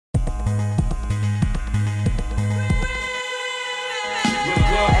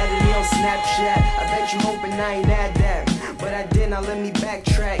Snapchat. I bet you hoping I ain't at that, but I did not, let me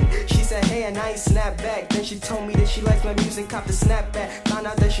backtrack. She said hey and I ain't snap back. Then she told me that she likes my music, cop the snapback. Found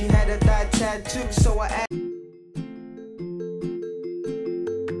out that she had a thigh tattoo, so I asked.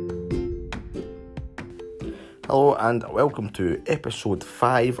 Hello and welcome to episode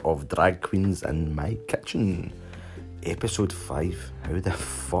 5 of Drag Queens in My Kitchen. Episode 5, how the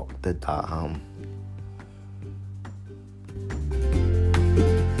fuck did that happen?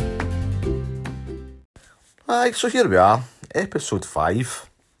 Aye, so here we are, episode 5.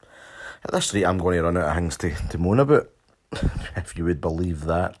 At this rate I'm going to run out of things to moan about, if you would believe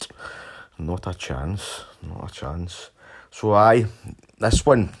that. Not a chance. So aye, this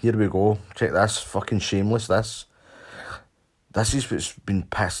one, here we go. Check this, fucking shameless this. This is what's been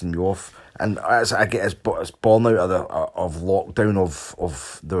pissing me off. And as I get, it's born out of lockdown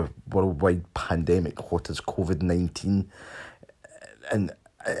of the worldwide pandemic, what is COVID-19. And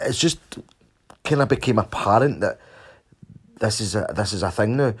it's just kind of became apparent that this is a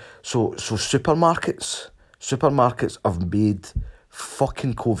thing now. So supermarkets have made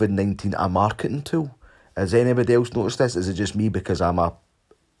fucking COVID-19 a marketing tool. Has anybody else noticed this? Is it just me because I'm a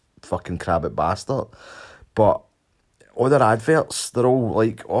fucking crabbit bastard? But all their adverts, they're all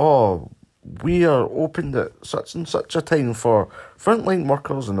like, oh, we are opened at such and such a time for frontline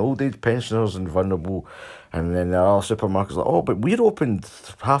workers and old age pensioners and vulnerable. And then there are supermarkets like, oh, but we're opened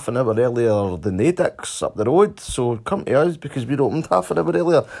half an hour earlier than the Dicks up the road, so come to us because we're opened half an hour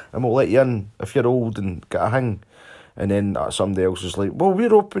earlier and we'll let you in if you're old and get a hang. And then somebody else is like, well,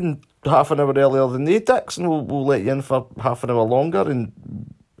 we're open half an hour earlier than the Dicks and we'll let you in for half an hour longer and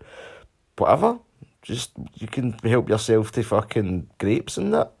whatever. Just, you can help yourself to fucking grapes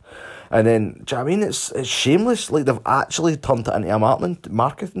and that. And then, do you know what I mean? It's shameless. Like, they've actually turned it into a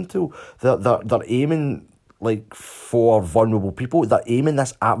marketing tool. They're aiming, like, for vulnerable people. They're aiming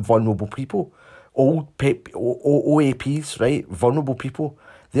this at vulnerable people. OAPs, right? Vulnerable people.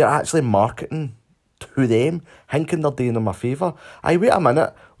 They're actually marketing to them, thinking they're doing them a favour. Aye, wait a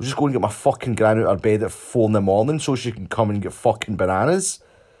minute. I'll just go and get my fucking gran out of bed at 4 a.m. so she can come and get fucking bananas.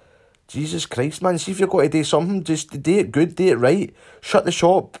 Jesus Christ, man. See if you're going to do something, just do it good, do it right. Shut the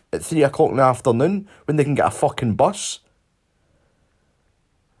shop at 3 o'clock in the afternoon when they can get a fucking bus.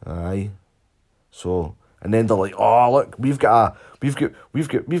 Aye. So, and then they're like, oh, look, we've got things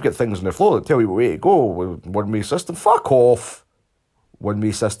on the floor that tell you what way to go. One-way system. Fuck off.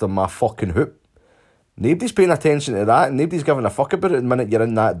 One-way system, my fucking hoop. Nobody's paying attention to that, and nobody's giving a fuck about it the minute you're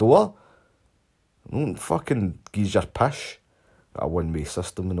in that door. Don't fucking geeze your pish. Got a one-way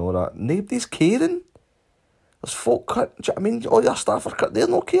system and all that. Nobody's caring. There's folk cut. Do you know what I mean? All your staff are cut. They're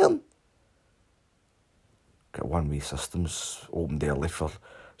not caring. Got one-way systems opened early for...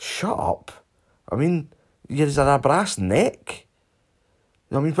 Shut up. I mean, you're a brass neck.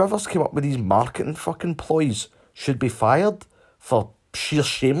 You know what I mean? Whoever's came up with these marketing fucking ploys should be fired for sheer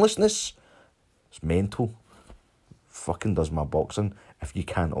shamelessness. It's mental. Fucking does my boxing, if you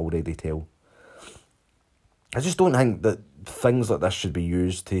can't already tell. I just don't think that things like this should be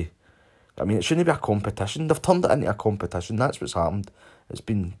used to... I mean, it shouldn't be a competition. They've turned it into a competition. That's what's happened. It's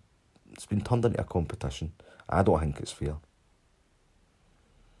been turned into a competition. I don't think it's fair.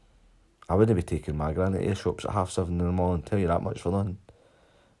 I wouldn't be taking my granny to shops at 7:30 in the morning, tell you that much for nothing.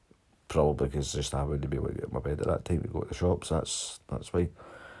 Probably because just I wouldn't be able to get out of my bed at that time to go to the shops. That's why.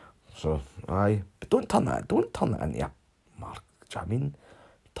 So, aye. But don't turn that into a mark. Do you know what I mean?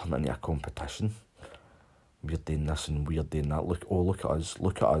 Turn it into a competition. We're doing this and we're doing that. Look at us,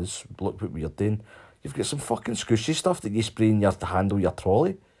 look what we're doing. You've got some fucking squishy stuff that you spray in to handle your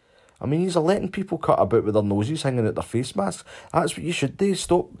trolley. I mean, you're letting people cut about with their noses hanging out their face masks. That's what you should do.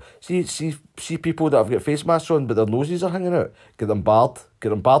 Stop. See people that have got face masks on but their noses are hanging out. Get them barred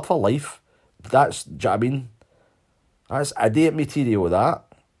for life. That's, do you know what I mean? That's idiot material, that.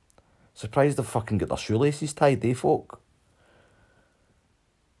 Surprised they fucking get their shoelaces tied, eh, folk?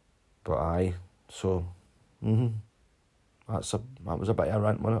 But aye, so... That was a bit of a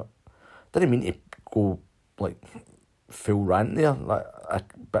rant, wasn't it? Didn't mean to go like full rant there.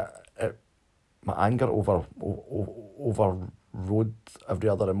 But my anger overrode every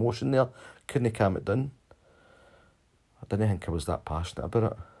other emotion there. Couldn't calm it down. I didn't think I was that passionate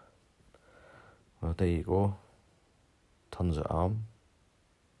about it. Well, there you go. Turns out I am.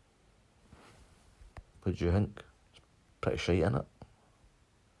 What do you think? It's pretty shite, innit?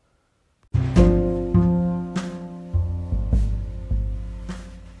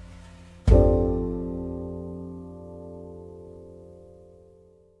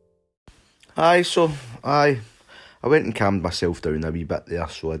 I went and calmed myself down a wee bit there,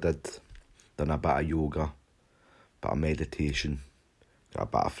 so I did. Done a bit of yoga, bit of meditation, got a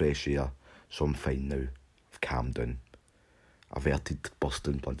bit of fresh air, so I'm fine now. I've calmed down. Averted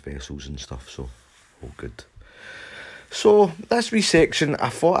bursting blood vessels and stuff, so all good. So this wee section, I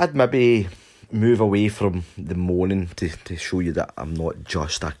thought I'd maybe move away from the moaning to show you that I'm not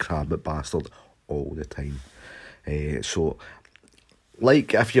just a crabbit bastard all the time. So,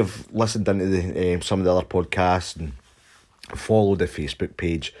 like if you've listened into the, some of the other podcasts and followed the Facebook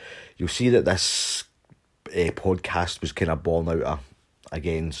page, you'll see that this podcast was kind of born out of,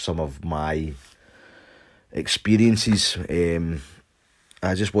 again, some of my experiences.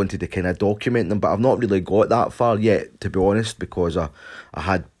 I just wanted to kind of document them, but I've not really got that far yet, to be honest, because I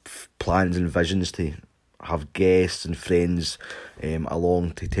had plans and visions to have guests and friends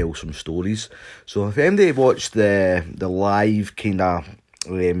along to tell some stories. So if anybody watched the live kind of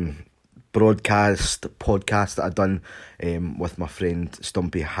podcast that I done with my friend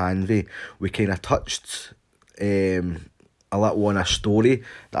Stumpy Hanvey, we kind of touched a little on a story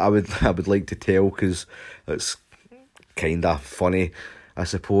that I would like to tell, because it's kind of funny, I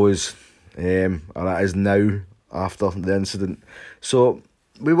suppose, or it is now after the incident. So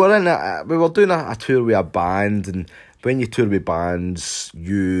we were doing a tour with a band, and when you tour with bands,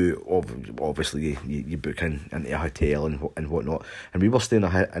 you obviously you book into a hotel and whatnot, and we were staying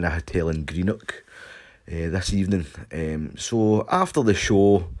in a hotel in Greenock this evening. So after the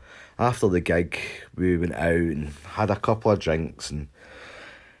show, after the gig, we went out and had a couple of drinks, and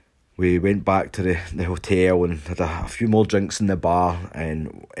we went back to the hotel and had a few more drinks in the bar,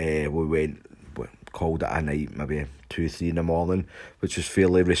 and we called it a night, maybe 2-3 in the morning, which was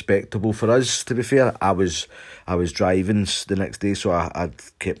fairly respectable for us, to be fair. I was driving the next day, so I'd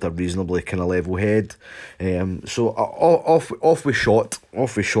kept a reasonably kind of level head. So off we shot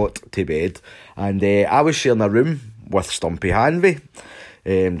to bed, and I was sharing a room with Stumpy Hanvey.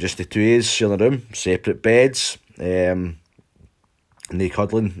 Just the two of us sharing a room, separate beds, no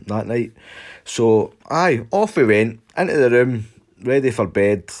cuddling that night. So off we went into the room, ready for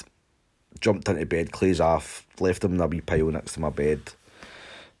bed. Jumped into bed, clothes off, left them in a wee pile next to my bed.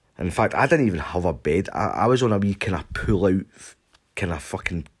 In fact, I didn't even have a bed. I was on a wee kind of pull-out, kind of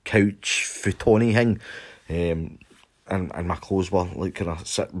fucking couch, futon-y thing. And my clothes were like kind of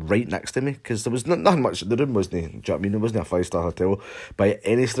sit right next to me, because there was nothing much. The room wasn't, do you know what I mean? It wasn't a 5-star hotel by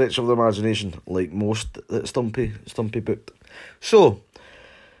any stretch of the imagination, like most that Stumpy booked. So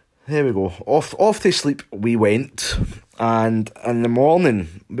there we go. Off to sleep we went, and in the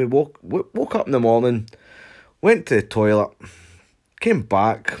morning we woke up in the morning, went to the toilet, came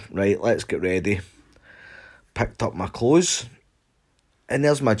back. Right, let's get ready. Picked up my clothes, and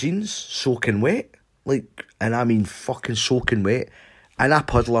there's my jeans soaking wet, like, and I mean fucking soaking wet, and a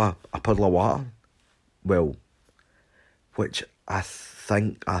puddle of water. Well, which I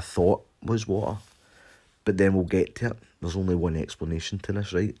thought was water, but then we'll get to it. There's only one explanation to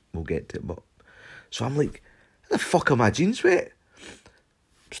this, right? We'll get to it, but... So I'm like, how the fuck are my jeans wet?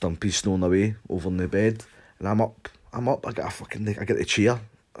 Stumpy's snoring away over in the bed, and I'm up, I get the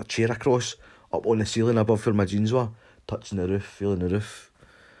chair across, up on the ceiling above where my jeans were, touching the roof, feeling the roof,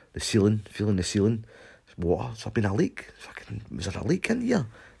 feeling the ceiling. Water, so I've been a leak. Fucking, was there a leak in here?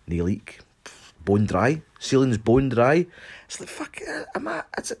 No leak. Bone dry. Ceiling's bone dry. It's like, fuck,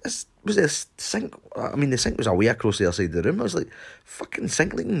 was this sink? I mean, the sink was away across the other side of the room. I was like, fucking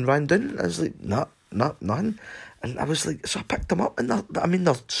sink leaking ran down. I was like, none. And I was like, so I picked them up, and they're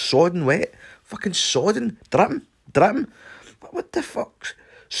sodding wet. Fucking sodding. Dripping. What the fuck?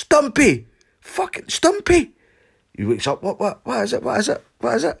 Stumpy! Fucking Stumpy! He wakes up, what is it?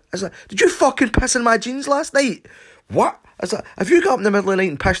 Did you fucking piss in my jeans last night? What? Is that, have you got up in the middle of the night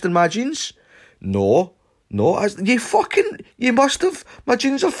and pissed in my jeans? No. You must have. My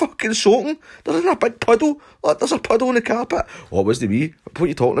jeans are fucking soaking. They're in a big puddle. Look, there's a puddle on the carpet. Oh, was the wee? What are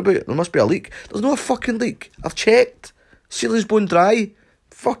you talking about? There must be a leak. There's no fucking leak. I've checked. Ceiling's bone dry.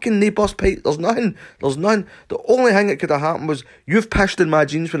 Fucking no burst pipe. There's nothing. The only thing that could have happened was you've pissed in my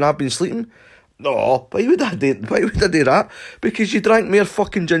jeans when I've been sleeping. No, why would I do that? Because you drank more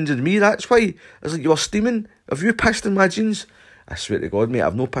fucking gin than me, that's why. It's like you were steaming. Have you pissed in my jeans? I swear to God, mate,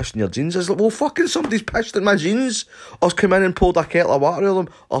 I've no pissed in your jeans. It's like, well, fucking somebody's pissed in my jeans, or come in and pulled a kettle of water out of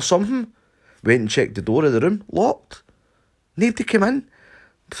them, or something. Went and checked the door of the room, locked. Nobody came in.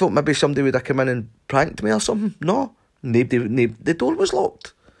 Thought maybe somebody would have come in and pranked me or something. No, the door was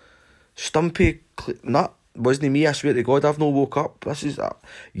locked. Stumpy, wasn't me, I swear to God, I've no woke up.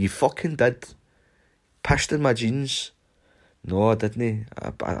 You fucking did. Pissed in my jeans. No, I didn't.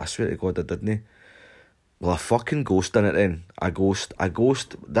 I swear to God, I didn't. Well, a fucking ghost in it then. A ghost.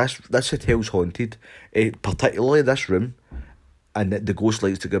 This hotel's haunted. Particularly this room. And the ghost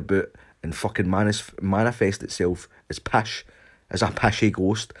likes to go about and fucking manifest itself as pish is a pishy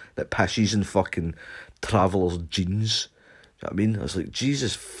ghost that pishes in fucking travellers' jeans. You know what I mean? I was like,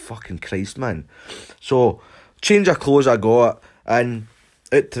 Jesus fucking Christ, man. So, change of clothes I got, and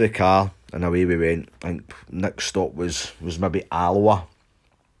out to the car, and away we went. I think next stop was maybe Alloa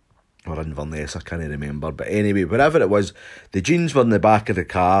or Inverness, I can't remember. But anyway, wherever it was, the jeans were in the back of the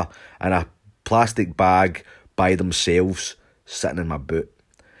car and a plastic bag by themselves sitting in my boot.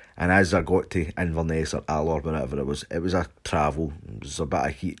 And as I got to Inverness or Alloa or whatever it was a travel. It was a bit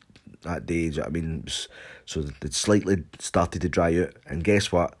of heat that day, do you know what I mean? So it slightly started to dry out. And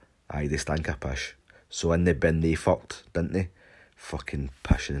guess what? Aye, they stank of pish. So in the bin they fucked, didn't they? Fucking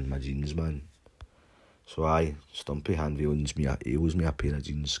pissing in my jeans, man. So aye, Stumpy Hanvey owes me a pair of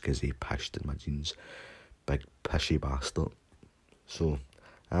jeans because he pished in my jeans. Big pishy bastard. So,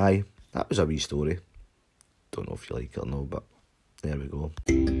 aye, that was a wee story. Don't know if you like it or not, but there we go.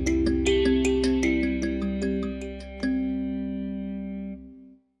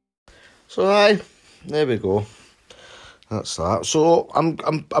 So aye, there we go. That's that. So I'm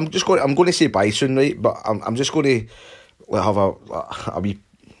going to say bye soon, right? But I'm just going to have a wee.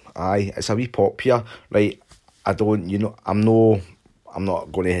 Aye, it's a wee pop here, right? I don't, you know, I'm not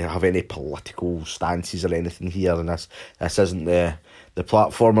going to have any political stances or anything here, and this isn't the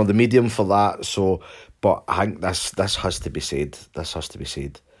platform or the medium for that. So, but I think this has to be said. This has to be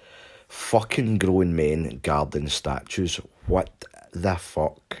said. Fucking grown men guarding statues. What the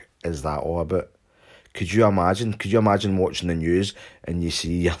fuck is that all about? Could you imagine watching the news and you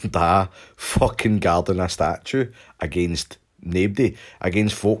see your dad fucking guarding a statue against nobody,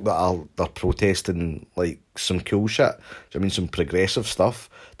 against folk that they're protesting like some cool shit? Do you know what I mean? Some progressive stuff.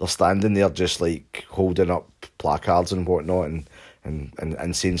 They're standing there just like holding up placards and whatnot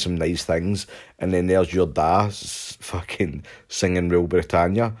and saying some nice things, and then there's your dad fucking singing Rule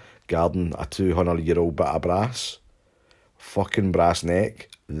Britannia, guarding a 200-year-old bit of brass. Fucking brass neck.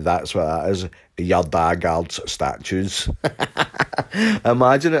 That's what that is. Your dad guards statues.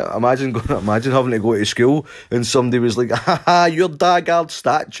 Imagine it. Imagine having to go to school and somebody was like, "Ha, your dad guards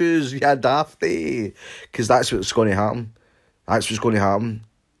statues, you dafty." Because that's what's going to happen. That's what's going to happen.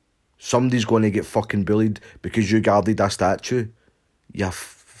 Somebody's going to get fucking bullied because you guarded a statue. You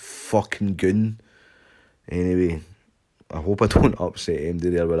fucking goon. Anyway, I hope I don't upset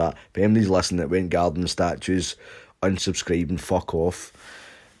MD there with that. If anybody's listening that went guarding statues, unsubscribe and fuck off.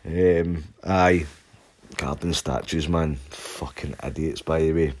 Aye, guarding statues, man. Fucking idiots, by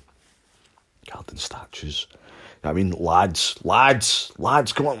the way. Guarding statues. I mean, lads,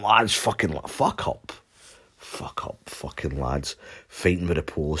 come on, lads, fuck up, fucking lads, fighting with the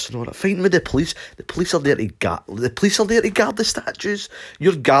police and all that, fighting with the police. The police are there to guard the statues.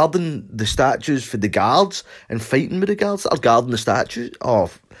 You're guarding the statues for the guards and fighting with the guards that are guarding the statues.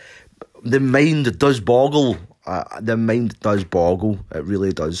 Oh, the mind does boggle. The mind does boggle. It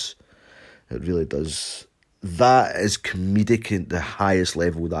really does. It really does. That is comedic at the highest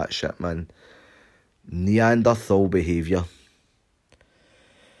level, that shit, man. Neanderthal behaviour.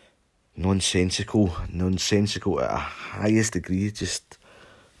 Nonsensical at a highest degree.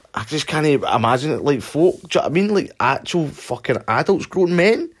 I just can't imagine it. Like folk, do you know what I mean? Like actual fucking adults, grown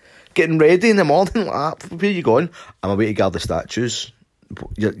men, getting ready in the morning like that. Where you going? I'm away to guard the statues.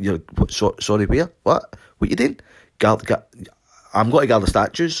 You're sorry, where? What you doing? I'm going to guard the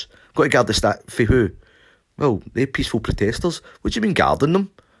statues. Got to guard the for who? Well, they're peaceful protesters. What do you mean guarding them?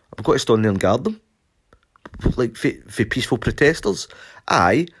 I've got to stand there and guard them. Like for peaceful protesters.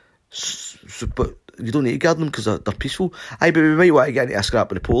 Aye, but you don't need to guard them because they're peaceful. Aye, but we might want to get into a scrap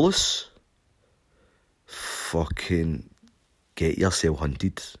with the police. Fucking get yourself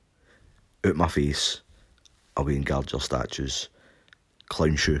hunted. Out my face. Away and guard your statues.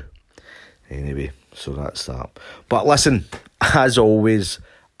 Clown shoe. Anyway, so that's that. But listen, as always,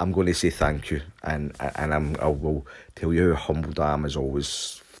 I'm going to say thank you, and I will tell you how humbled I am as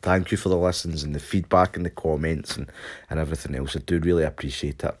always. Thank you for the listens and the feedback and the comments and everything else. I do really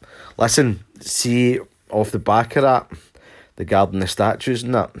appreciate it. Listen, see, off the back of that, the garden, the statues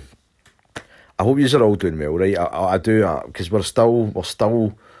and that, I hope you are all doing well, right? I do, because we're still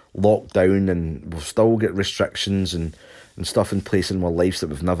locked down and we've still got restrictions and stuff in place in our lives that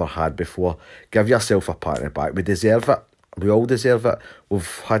we've never had before. Give yourself a pat on the back. We deserve it. We all deserve it.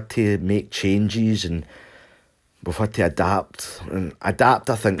 We've had to make changes and we've had to adapt. And adapt,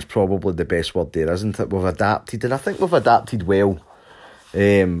 I think, is probably the best word there, isn't it? We've adapted, and I think we've adapted well.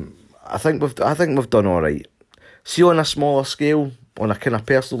 I think we've done all right. See, on a smaller scale, on a kind of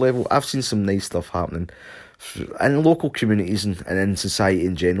personal level, I've seen some nice stuff happening in local communities and in society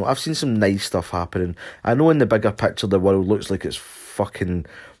in general. I've seen some nice stuff happening. I know in the bigger picture the world looks like it's fucking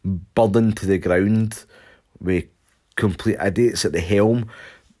burdened to the ground with complete idiots at the helm.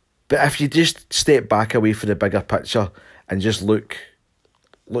 But if you just step back away from the bigger picture and just look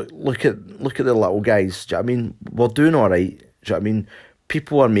at the little guys, do you know what I mean? We're doing all right. Do you know what I mean?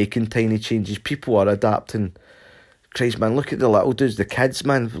 People are making tiny changes. People are adapting. Christ, man, look at the little dudes, the kids,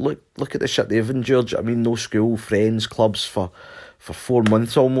 man. Look at the shit they've endured. Do you know what I mean? No school, friends, clubs for 4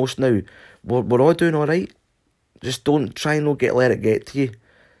 months almost now. We're all doing all right. Just don't try and not let it get to you.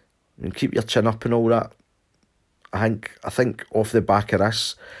 And keep your chin up and all that. I think off the back of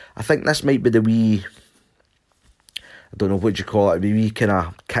this, I think this might be the wee, I don't know what you call it, the wee kind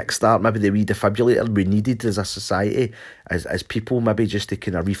of kickstart, maybe the wee defibrillator we needed as a society, as people, maybe just to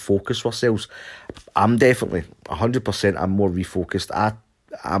kind of refocus ourselves. I'm definitely 100%. I'm more refocused.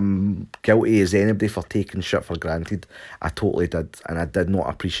 I'm guilty as anybody for taking shit for granted. I totally did, and I did not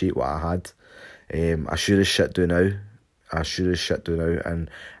appreciate what I had. I sure as shit do now. And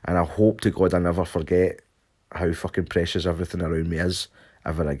I hope to God I never forget how fucking precious everything around me is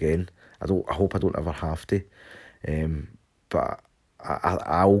ever again. I hope I don't ever have to. But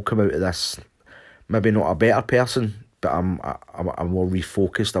I'll come out of this maybe not a better person, but I'm more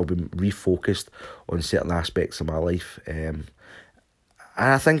refocused. I'll be refocused on certain aspects of my life. And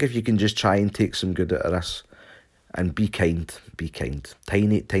I think if you can just try and take some good out of this and be kind.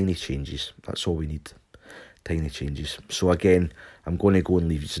 Tiny changes. That's all we need. Tiny changes. So again, I'm going to go and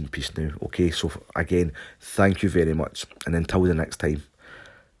leave you in peace now. Okay, so again, thank you very much. And until the next time,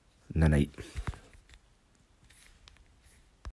 night.